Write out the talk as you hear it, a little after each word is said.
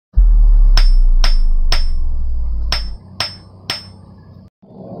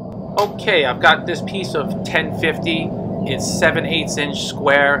Okay, I've got this piece of 1050. It's 7/8 inch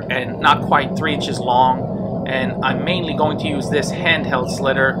square and not quite 3 inches long. And I'm mainly going to use this handheld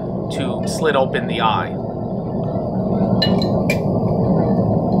slitter to slit open the eye.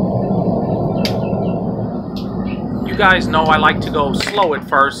 You guys know I like to go slow at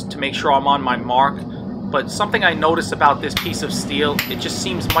first to make sure I'm on my mark. But something I noticed about this piece of steel, it just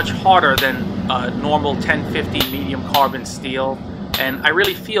seems much harder than normal 1050 medium carbon steel. And I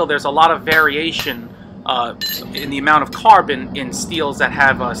really feel there's a lot of variation in the amount of carbon in steels that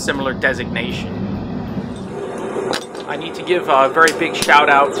have a similar designation. I need to give a very big shout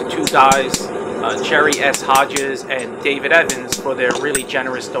out to two guys, Jerry S. Hodges and David Evans, for their really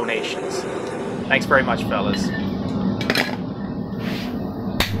generous donations. Thanks very much, fellas.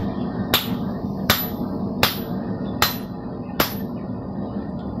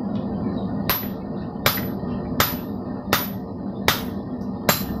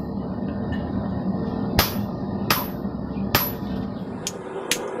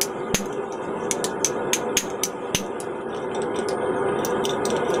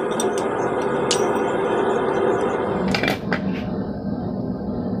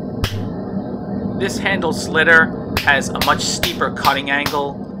 This handle slitter has a much steeper cutting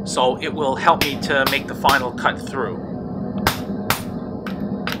angle, so it will help me to make the final cut through.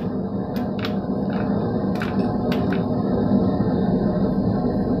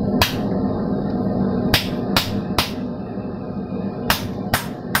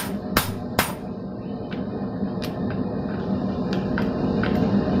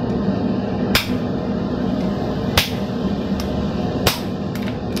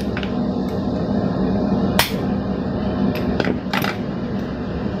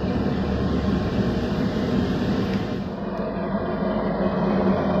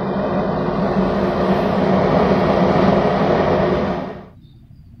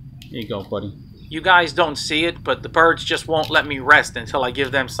 There you go, buddy. You guys don't see it, but the birds just won't let me rest until I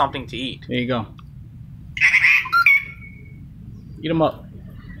give them something to eat. There you go. Eat them up.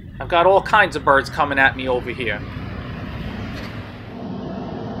 I've got all kinds of birds coming at me over here.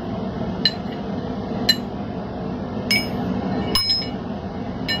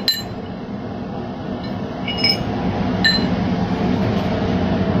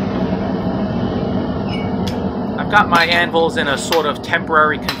 Got my anvils in a sort of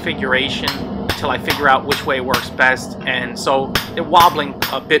temporary configuration until I figure out which way works best, and so they're wobbling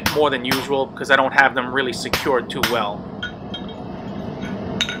a bit more than usual because I don't have them really secured too well.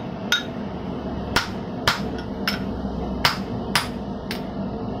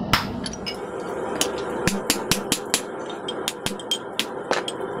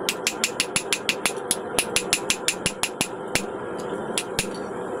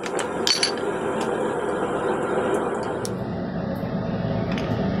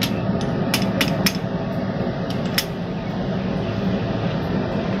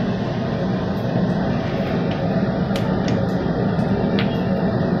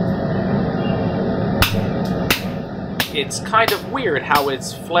 It's kind of weird how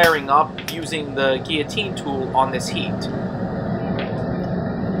it's flaring up using the guillotine tool on this heat.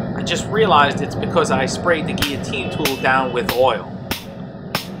 I just realized it's because I sprayed the guillotine tool down with oil.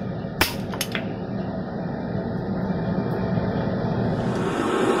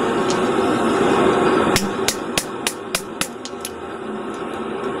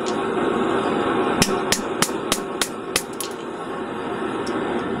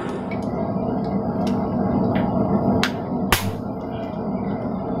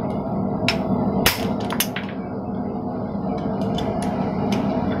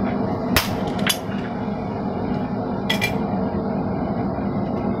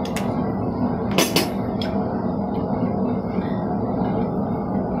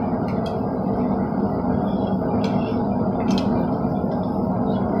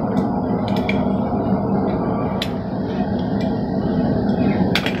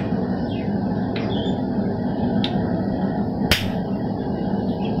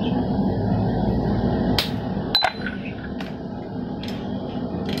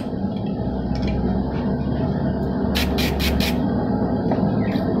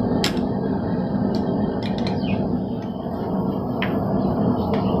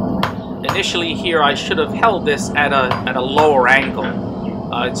 Initially here I should have held this at a lower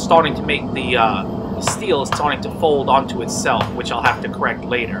angle. It's starting to make the steel is starting to fold onto itself, which I'll have to correct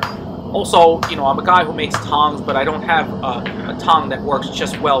later. Also, you know, I'm a guy who makes tongs, but I don't have a tong that works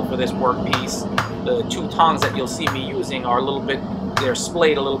just well for this workpiece. The two tongs that you'll see me using are a little bit, they're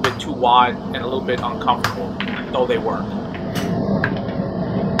splayed a little bit too wide and a little bit uncomfortable, though they work.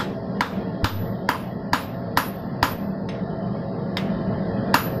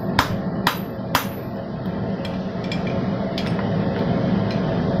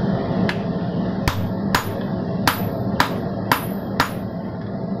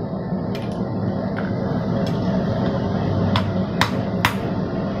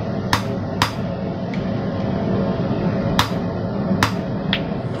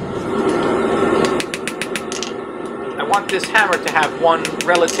 this hammer to have one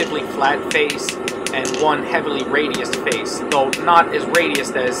relatively flat face and one heavily radiused face, though not as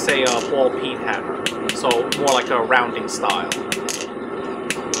radiused as, say, a ball peen hammer, so more like a rounding style.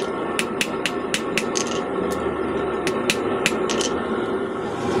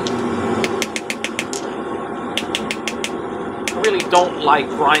 I really don't like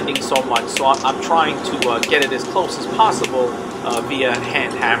grinding so much, so I'm trying to get it as close as possible via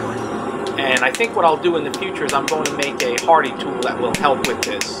hand hammering. And I think what I'll do in the future is I'm going to make a hardy tool that will help with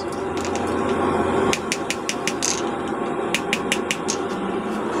this.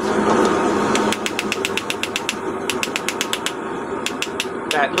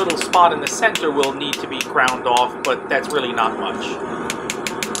 That little spot in the center will need to be ground off, but that's really not much.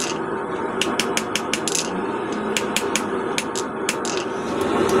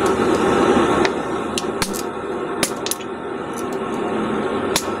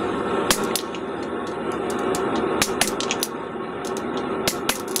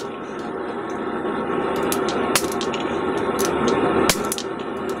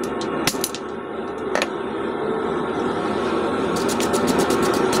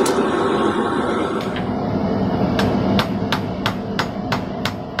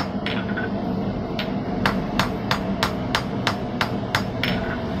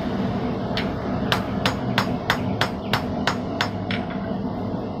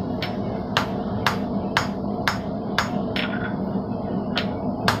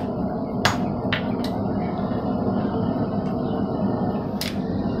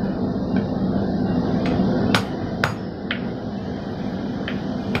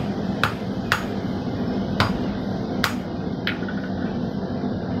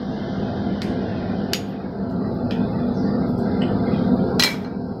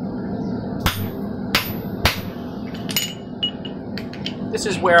 This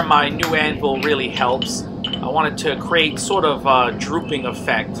is where my new anvil really helps. I wanted to create sort of a drooping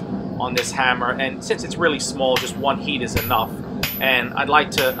effect on this hammer, and since it's really small, just one heat is enough. And I'd like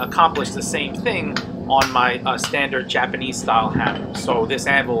to accomplish the same thing on my standard Japanese style hammer. So this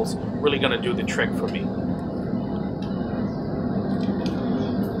anvil's really going to do the trick for me.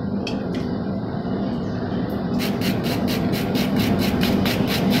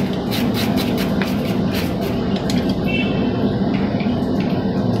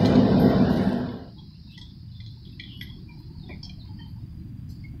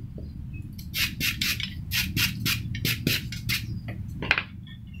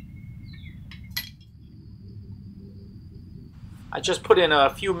 I just put in a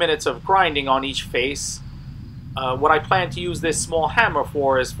few minutes of grinding on each face. What I plan to use this small hammer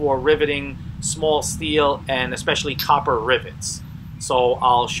for is for riveting small steel and especially copper rivets. So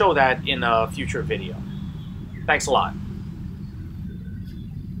I'll show that in a future video. Thanks a lot.